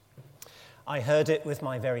I heard it with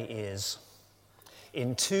my very ears.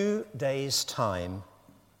 In 2 days' time,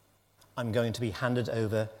 I'm going to be handed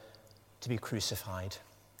over to be crucified,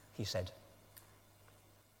 he said.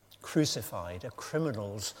 Crucified, a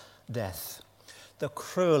criminal's death, the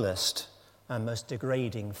cruelest and most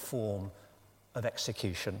degrading form of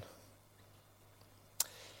execution.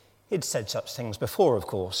 He'd said such things before, of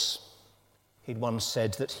course. He'd once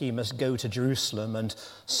said that he must go to Jerusalem and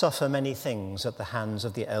suffer many things at the hands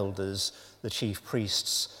of the elders, the chief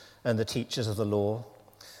priests, and the teachers of the law,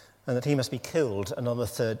 and that he must be killed, and on the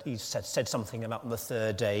third, he said something about on the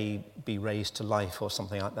third day be raised to life or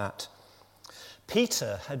something like that.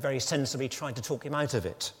 Peter had very sensibly tried to talk him out of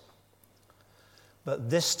it.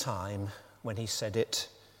 But this time, when he said it,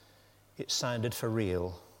 it sounded for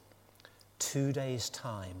real. 2 days'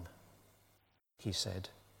 time, he said.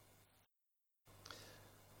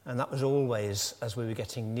 And that was always as we were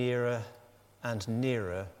getting nearer and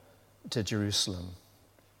nearer to Jerusalem.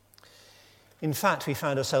 In fact, we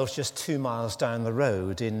found ourselves just 2 miles down the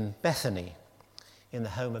road in Bethany, in the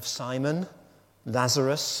home of Simon,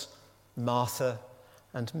 Lazarus, Martha,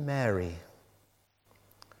 and Mary.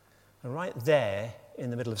 And right there,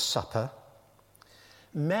 in the middle of supper,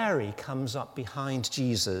 Mary comes up behind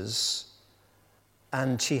Jesus,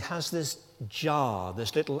 and she has this jar,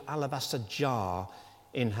 this little alabaster jar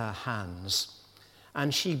in her hands,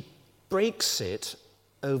 and she breaks it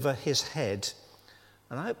over his head,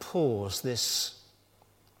 and out pours this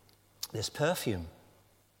perfume.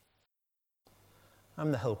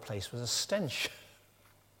 And the whole place was a stench.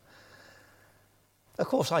 Of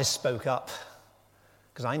course, I spoke up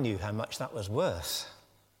because I knew how much that was worth.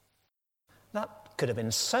 That could have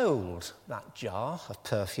been sold, that jar of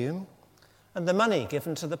perfume, and the money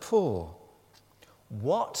given to the poor.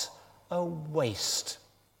 What a waste,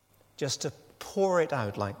 just to pour it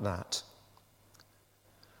out like that.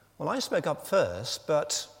 Well, I spoke up first,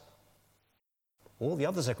 but all the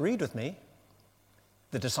others agreed with me.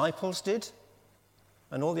 The disciples did,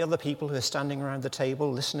 and all the other people who were standing around the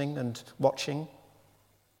table listening and watching.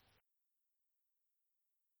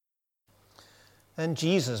 Then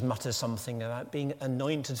Jesus muttered something about being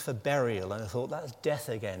anointed for burial, and I thought, that's death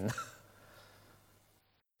again.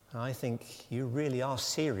 I think you really are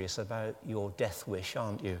serious about your death wish,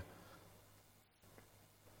 aren't you?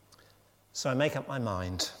 So I make up my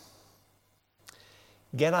mind.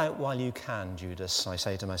 Get out while you can, Judas, I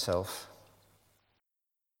say to myself.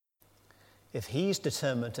 If he's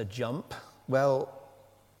determined to jump, well,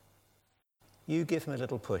 you give him a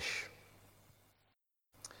little push.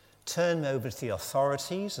 Turn him over to the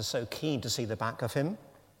authorities, are so keen to see the back of him,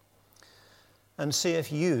 and see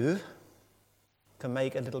if you can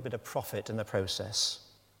make a little bit of profit in the process.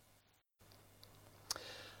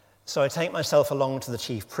 So I take myself along to the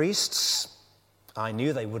chief priests. I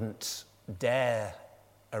knew they wouldn't dare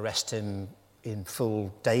arrest him in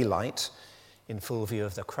full daylight, in full view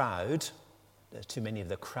of the crowd. There's too many of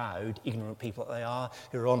the crowd, ignorant people they are,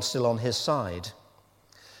 who are still on his side.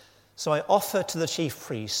 So I offer to the chief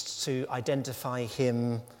priests to identify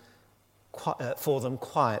him for them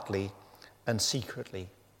quietly and secretly.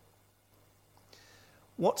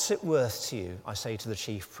 What's it worth to you, I say to the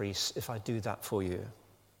chief priests, if I do that for you?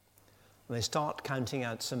 And they start counting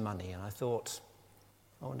out some money, and I thought,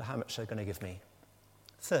 I wonder how much they're going to give me.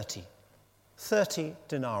 30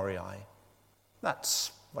 denarii.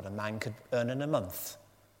 That's what a man could earn in a month.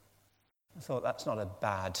 I thought, that's not a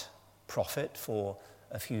bad profit for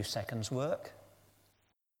a few seconds' work.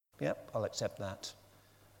 Yep, I'll accept that.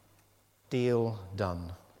 Deal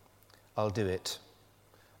done. I'll do it.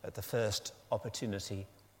 At the first opportunity,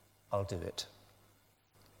 I'll do it.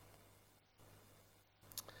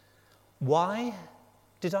 Why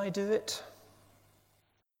did I do it?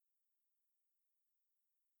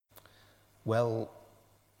 Well,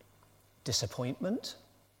 disappointment,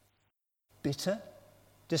 bitter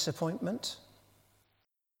disappointment.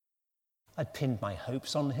 I'd pinned my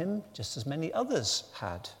hopes on him, just as many others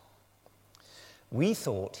had. We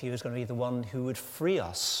thought he was going to be the one who would free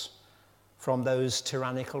us from those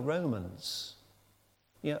tyrannical Romans.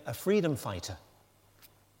 You know, a freedom fighter.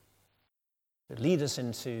 Would lead us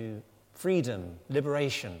into freedom,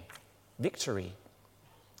 liberation, victory.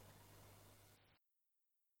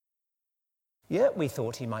 Yeah, we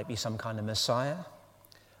thought he might be some kind of Messiah,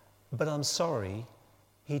 but I'm sorry,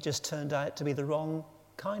 he just turned out to be the wrong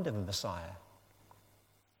kind of a Messiah.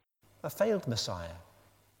 A failed Messiah.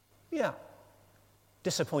 Yeah,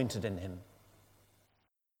 disappointed in him.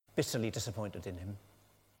 Bitterly disappointed in him.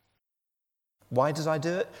 Why did I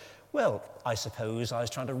do it? Well, I suppose I was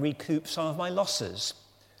trying to recoup some of my losses.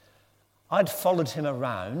 I'd followed him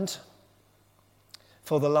around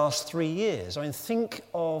for the last 3 years. I mean, think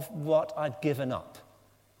of what I'd given up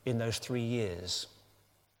in those 3 years.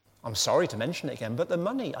 I'm sorry to mention it again, but the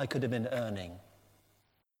money I could have been earning.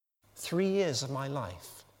 3 years of my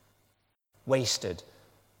life wasted,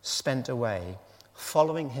 spent away,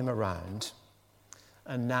 following him around.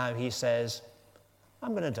 And now he says,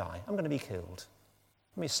 I'm going to die. I'm going to be killed.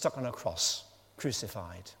 I'm going to be stuck on a cross,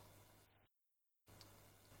 crucified.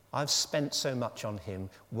 I've spent so much on him,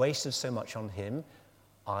 wasted so much on him,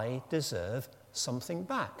 I deserve something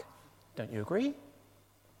back. Don't you agree?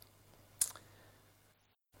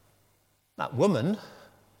 That woman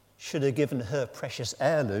should have given her precious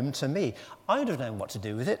heirloom to me. I would have known what to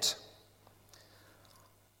do with it.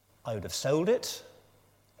 I would have sold it,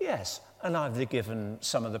 yes, and I would have given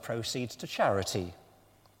some of the proceeds to charity.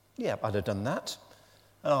 Yeah, I'd have done that.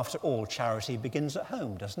 And after all, charity begins at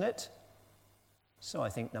home, doesn't it? So I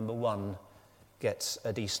think number one gets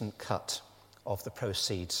a decent cut of the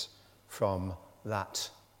proceeds from that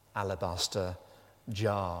alabaster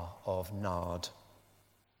jar of nard.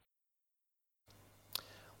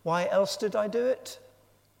 Why else did I do it?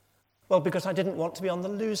 Well, because I didn't want to be on the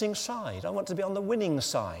losing side. I want to be on the winning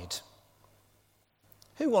side.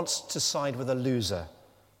 Who wants to side with a loser?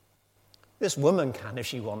 This woman can if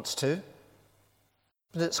she wants to.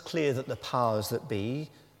 But it's clear that the powers that be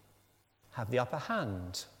have the upper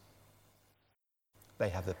hand. They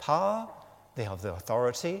have the power, they have the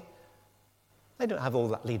authority. They don't have all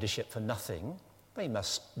that leadership for nothing. They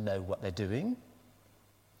must know what they're doing.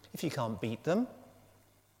 If you can't beat them,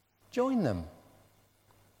 join them.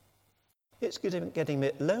 It's getting a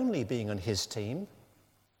bit lonely being on his team.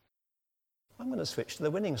 I'm going to switch to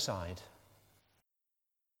the winning side.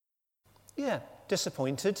 Yeah,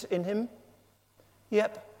 disappointed in him.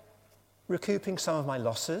 Yep, recouping some of my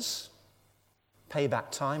losses. Payback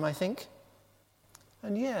time, I think.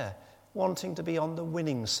 And yeah, wanting to be on the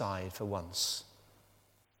winning side for once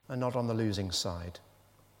and not on the losing side.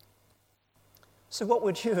 So what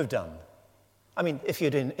would you have done? I mean, if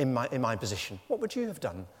you're in my position, what would you have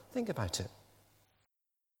done? Think about it.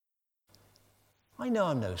 I know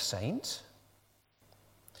I'm no saint,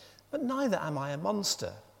 but neither am I a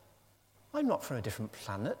monster. I'm not from a different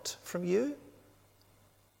planet from you.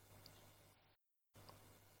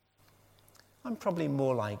 I'm probably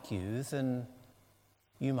more like you than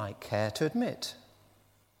you might care to admit.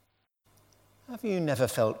 Have you never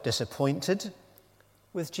felt disappointed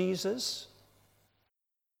with Jesus?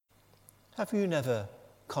 Have you never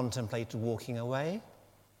contemplated walking away?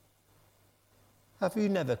 Have you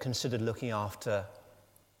never considered looking after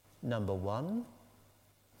number one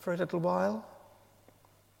for a little while?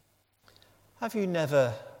 Have you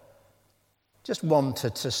never just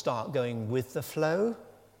wanted to start going with the flow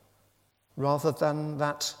rather than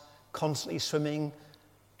that constantly swimming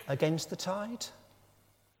against the tide?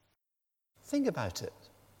 Think about it.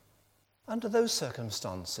 Under those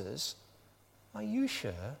circumstances, are you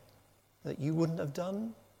sure that you wouldn't have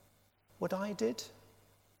done what I did?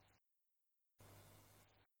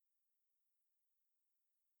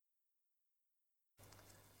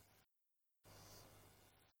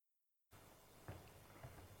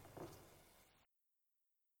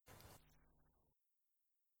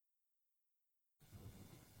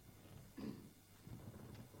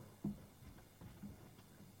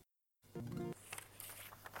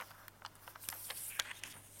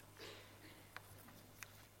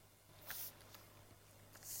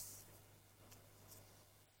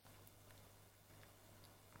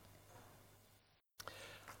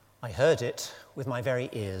 I heard it with my very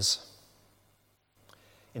ears.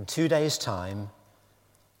 In 2 days' time,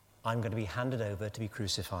 I'm going to be handed over to be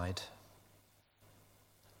crucified.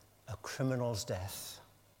 A criminal's death,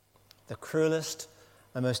 the cruelest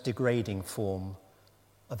and most degrading form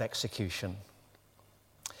of execution.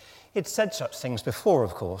 He'd said such things before,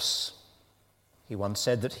 of course. He once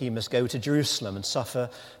said that he must go to Jerusalem and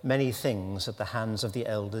suffer many things at the hands of the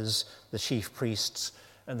elders, the chief priests,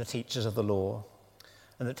 and the teachers of the law,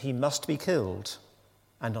 and that he must be killed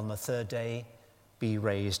and on the third day be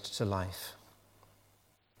raised to life.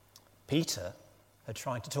 Peter had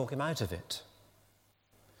tried to talk him out of it.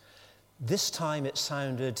 This time it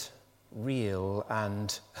sounded real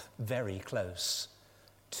and very close.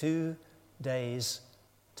 2 days'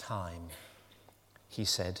 time, he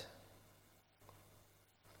said.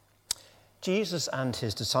 Jesus and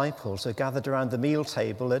his disciples are gathered around the meal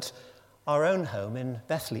table at our own home in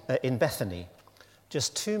Bethany,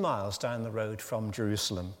 just 2 miles down the road from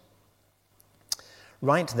Jerusalem.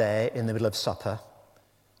 Right there in the middle of supper,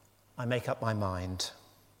 I make up my mind.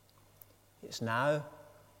 It's now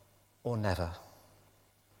or never.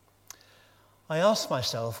 I asked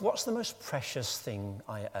myself, what's the most precious thing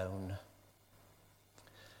I own?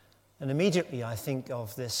 And immediately I think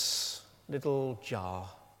of this little jar,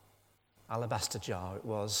 alabaster jar it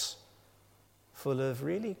was, full of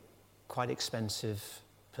really quite expensive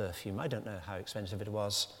perfume. I don't know how expensive it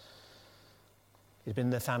was. It's been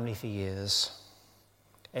in the family for years.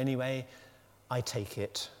 Anyway, I take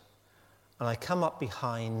it and I come up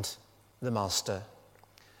behind the master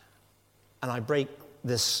and I break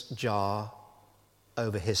this jar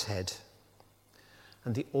over his head.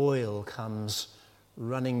 And the oil comes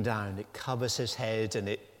running down. It covers his head and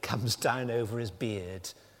it comes down over his beard.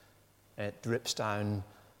 And it drips down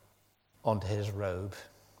onto his robe.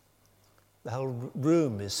 The whole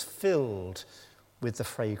room is filled with the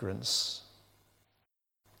fragrance.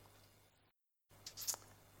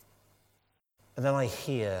 And then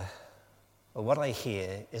what I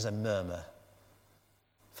hear is a murmur,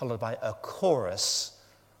 followed by a chorus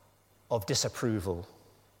of disapproval.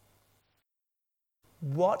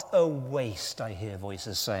 What a waste, I hear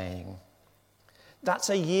voices saying. That's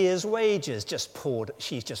a year's wages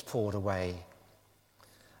she's just poured away.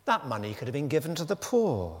 That money could have been given to the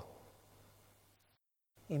poor.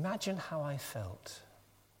 Imagine how I felt.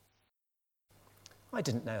 I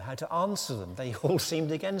didn't know how to answer them. They all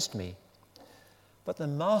seemed against me. But the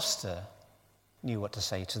master knew what to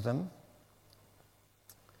say to them.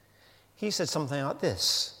 He said something like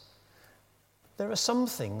this: there are some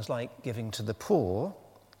things like giving to the poor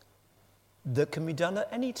that can be done at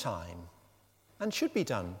any time and should be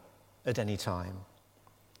done at any time.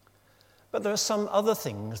 But there are some other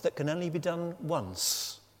things that can only be done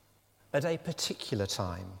once at a particular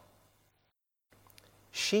time.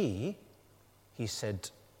 She, he said,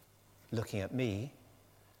 looking at me,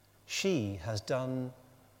 she has done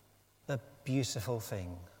a beautiful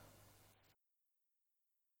thing.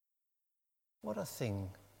 What a thing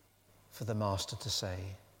for the master to say.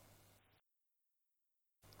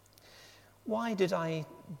 Why did I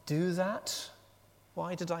do that?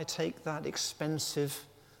 Why did I take that expensive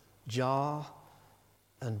jar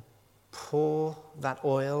and pour that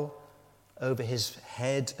oil over his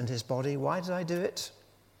head and his body? Why did I do it?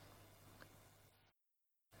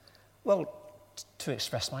 Well, to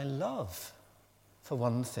express my love, for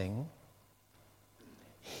one thing.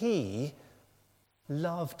 He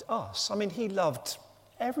loved us. I mean, he loved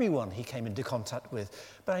everyone he came into contact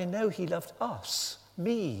with, but I know he loved us,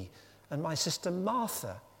 me and my sister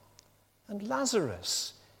Martha and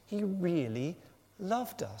Lazarus. He really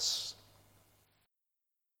loved us.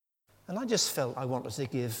 And I just felt I wanted to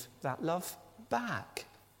give that love back.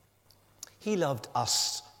 He loved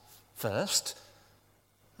us first,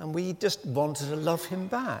 and we just wanted to love him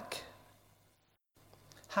back.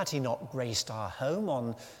 Had he not graced our home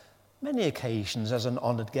on many occasions as an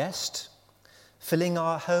honoured guest, filling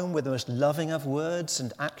our home with the most loving of words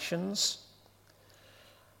and actions?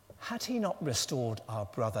 Had he not restored our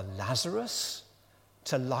brother Lazarus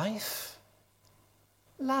to life?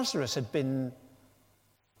 Lazarus had been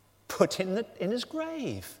put in his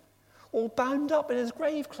grave, all bound up in his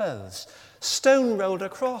grave clothes, stone rolled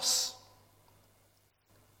across.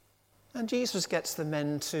 And Jesus gets the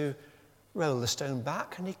men to roll the stone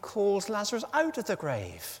back, and he calls Lazarus out of the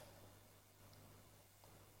grave,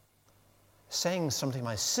 saying something to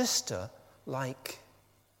my sister like,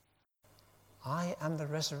 I am the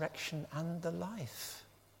resurrection and the life.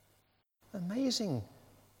 Amazing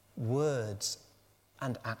words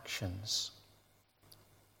and actions.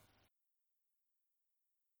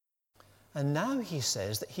 And now he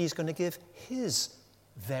says that he's going to give his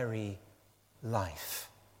very life.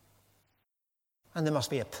 And there must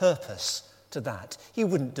be a purpose to that. He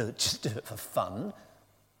wouldn't just do it for fun.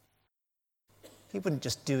 He wouldn't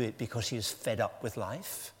just do it because he was fed up with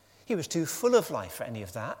life. He was too full of life for any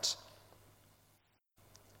of that.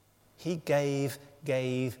 He gave,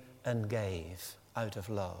 and gave out of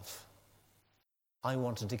love. I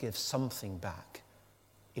wanted to give something back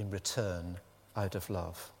in return out of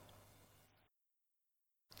love.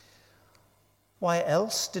 Why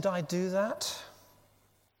else did I do that?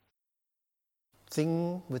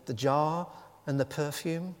 Thing with the jar and the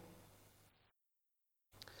perfume?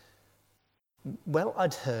 Well,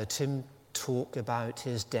 I'd heard him talk about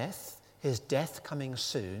his death coming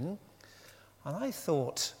soon, and I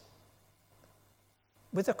thought,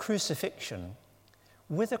 with a crucifixion,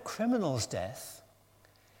 with a criminal's death,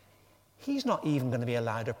 he's not even going to be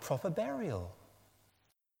allowed a proper burial.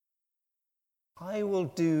 I will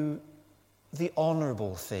do the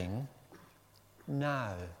honourable thing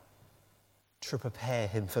now to prepare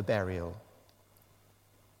him for burial.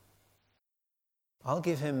 I'll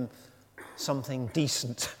give him something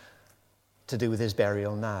decent to do with his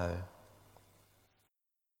burial now.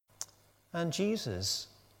 And Jesus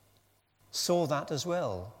saw that as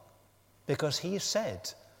well, because he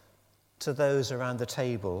said to those around the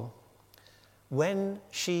table, "When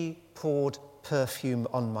she poured perfume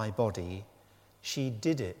on my body, she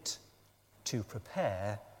did it to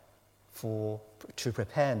prepare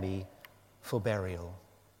me for burial."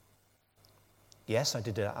 Yes, I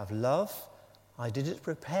did it out of love. I did it to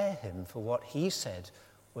prepare him for what he said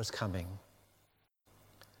was coming.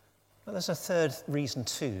 But there's a third reason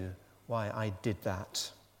too why I did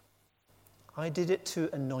that. I did it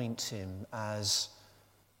to anoint him as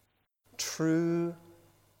true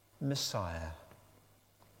Messiah.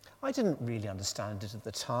 I didn't really understand it at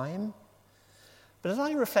the time, but as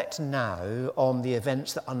I reflect now on the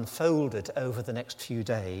events that unfolded over the next few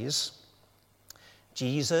days,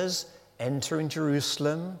 Jesus entering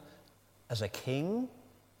Jerusalem as a king,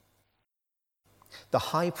 the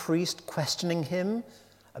high priest questioning him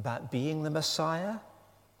about being the Messiah,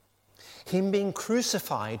 him being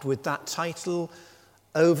crucified with that title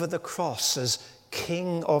over the cross as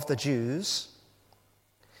King of the Jews,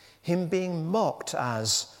 him being mocked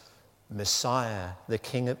as Messiah, the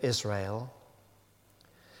King of Israel,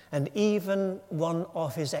 and even one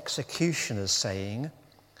of his executioners saying,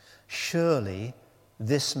 "Surely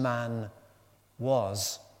this man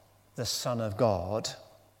was the Son of God."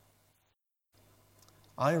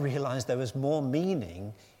 I realized there was more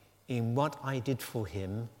meaning in what I did for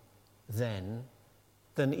him then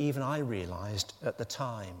than even I realized at the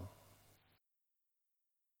time.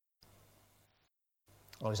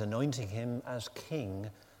 I was anointing him as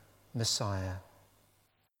King Messiah.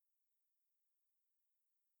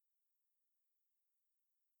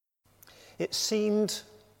 It seemed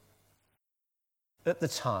at the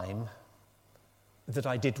time that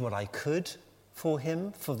I did what I could for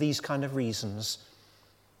him for these kind of reasons,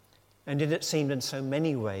 and it seemed in so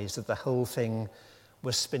many ways that the whole thing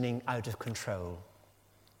was spinning out of control.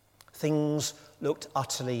 Things looked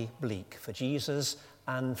utterly bleak for Jesus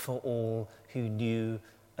and for all who knew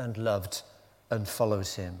and loved and followed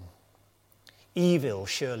him. Evil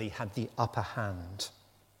surely had the upper hand.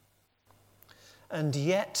 And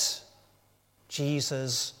yet,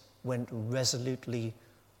 Jesus went resolutely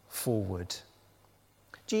forward.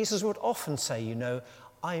 Jesus would often say,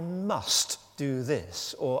 "I must do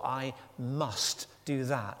this," or "I must do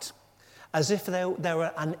that," as if there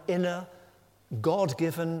were an inner,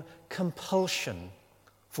 God-given compulsion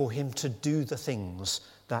for him to do the things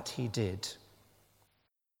that he did.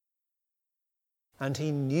 And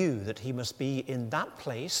he knew that he must be in that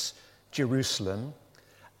place, Jerusalem,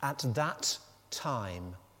 at that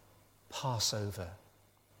time, Passover.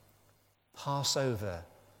 Passover,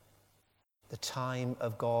 the time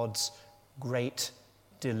of God's great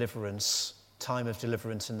deliverance, time of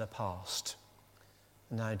deliverance in the past.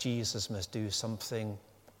 Now Jesus must do something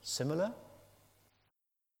similar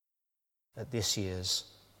at this year's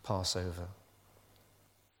Passover.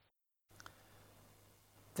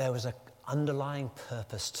 There was an underlying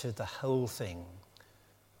purpose to the whole thing,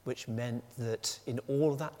 which meant that in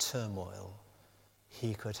all that turmoil,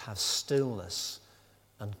 he could have stillness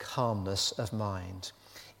and calmness of mind.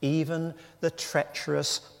 Even the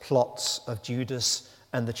treacherous plots of Judas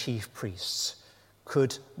and the chief priests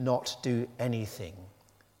could not do anything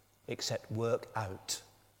except work out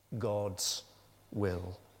God's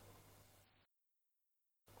will.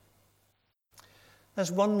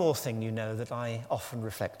 There's one more thing, that I often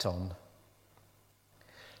reflect on.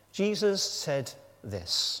 Jesus said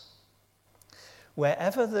this: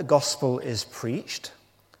 "Wherever the gospel is preached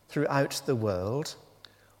throughout the world,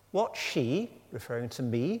 what she," referring to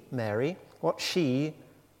me, Mary, "what she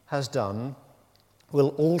has done will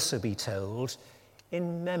also be told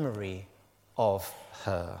in memory of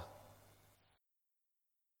her."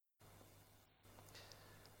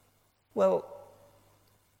 Well,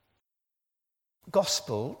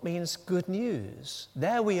 gospel means good news.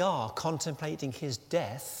 There we are contemplating his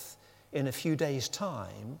death in a few days'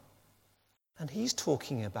 time, and he's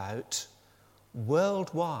talking about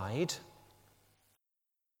worldwide,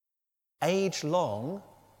 age-long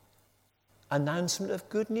announcement of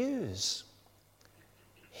good news.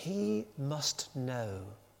 He must know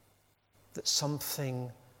that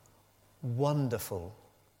something wonderful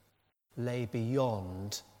lay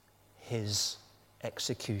beyond his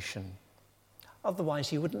execution. Otherwise,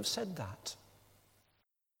 he wouldn't have said that.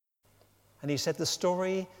 And he said the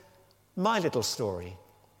story, my little story,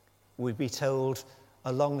 would be told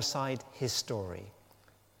alongside his story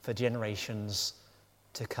for generations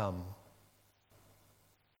to come.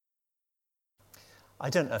 I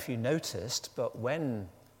don't know if you noticed, but when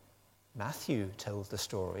Matthew told the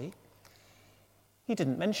story, he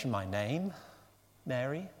didn't mention my name,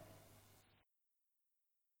 Mary.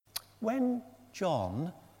 when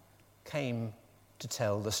John came to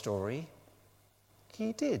tell the story,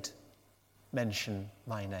 he did mention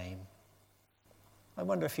my name. I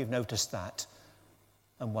wonder if you've noticed that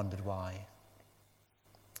and wondered why.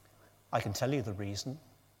 I can tell you the reason.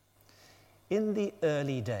 In the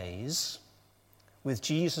early days, with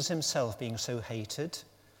Jesus himself being so hated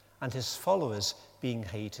and his followers being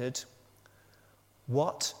hated,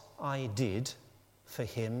 what I did for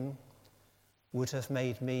him would have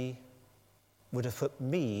put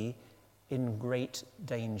me in great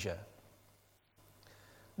danger.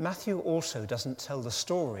 Matthew also doesn't tell the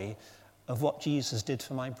story of what Jesus did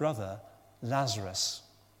for my brother, Lazarus,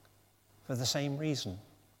 for the same reason.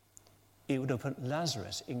 It would have put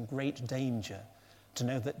Lazarus in great danger to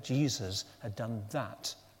know that Jesus had done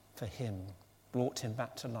that for him, brought him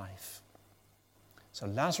back to life. So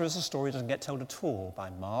Lazarus' story doesn't get told at all by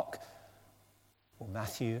Mark or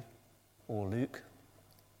Matthew or Luke.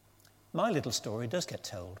 My little story does get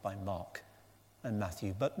told by Mark and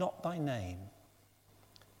Matthew, but not by name,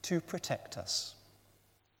 to protect us.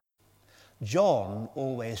 John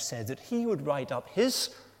always said that he would write up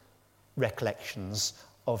his recollections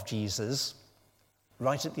of Jesus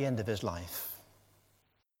right at the end of his life,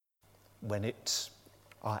 when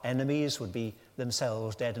our enemies would be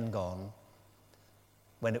themselves dead and gone,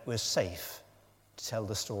 when it was safe to tell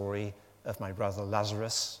the story of my brother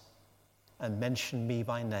Lazarus and mention me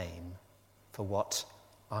by name for what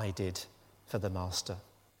I did for the Master.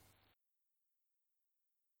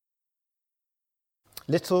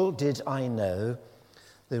 Little did I know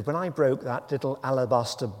that when I broke that little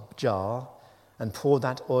alabaster jar and poured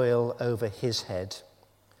that oil over his head,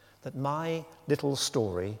 that my little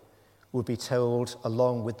story would be told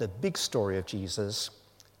along with the big story of Jesus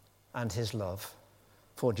and his love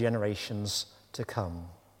for generations to come.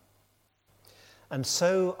 And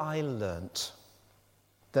so I learnt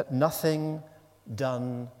that nothing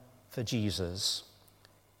done for Jesus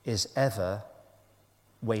is ever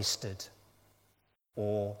wasted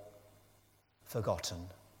or forgotten.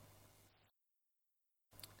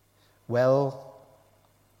 Well,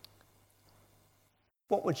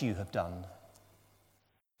 what would you have done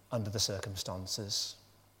under the circumstances?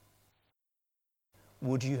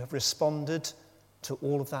 Would you have responded to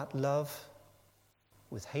all of that love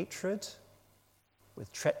with hatred,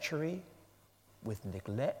 with treachery, with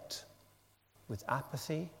neglect, with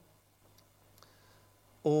apathy?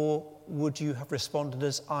 Or would you have responded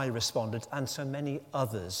as I responded, and so many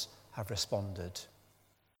others have responded,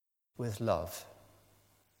 with love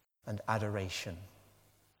and adoration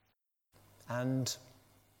and,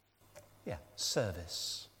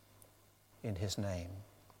 service in his name?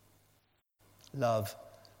 Love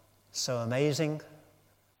so amazing,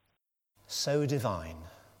 so divine,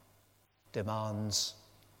 demands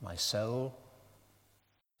my soul,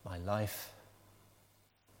 my life,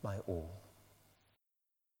 my all.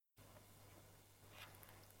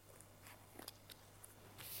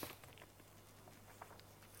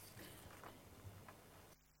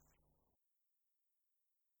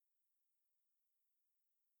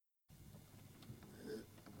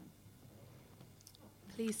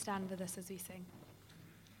 Please stand with us as we sing.